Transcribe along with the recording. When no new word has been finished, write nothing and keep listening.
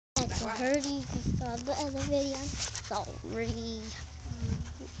If you heard you saw the other video, sorry.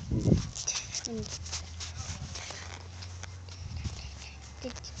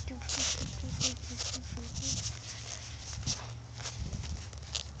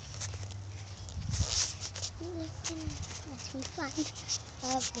 Let me find this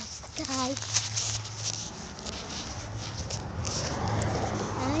guy.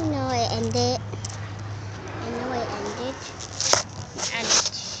 I know it ended.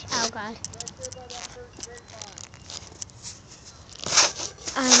 Oh God.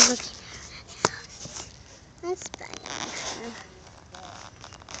 I'm looking at it. That's funny.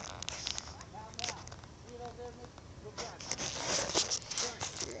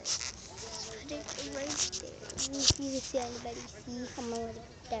 Put it right there. Let me see if anybody see. I'm gonna let it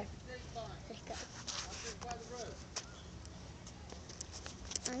there. There it goes.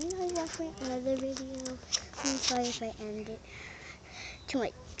 I'm gonna watch another video. I'm sorry if I end it. Too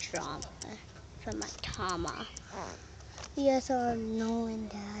much drama from my Tama. You guys are knowing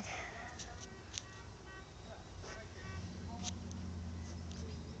that.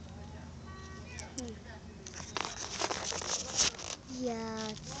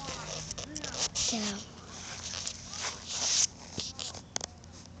 Yeah.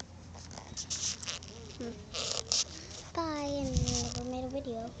 Bye, and never made a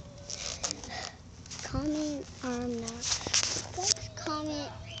video. Comment guys,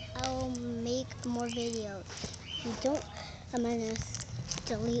 comment. I'll make more videos. If you don't, I'm gonna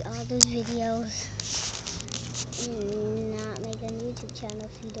delete all those videos and not make a YouTube channel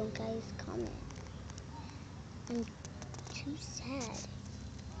if you don't guys comment. I'm too sad.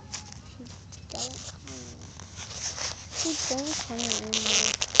 If you don't comment anymore,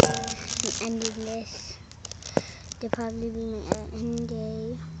 I'm ending this. They'll probably be my end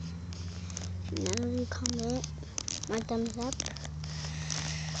day. None of you comment, my thumbs up,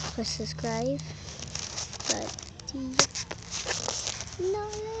 or subscribe. But no.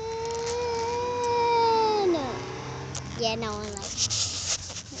 Yeah, no one likes.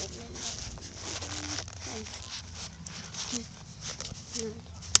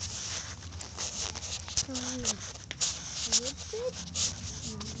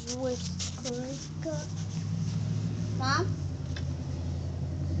 Mom?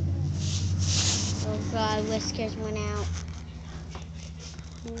 Oh God, whiskers went out.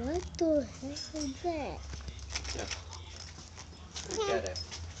 What the heck is that? Get it.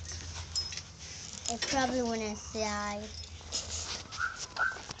 It probably went inside.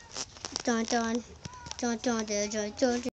 Dun dun dun dun dun dun dun.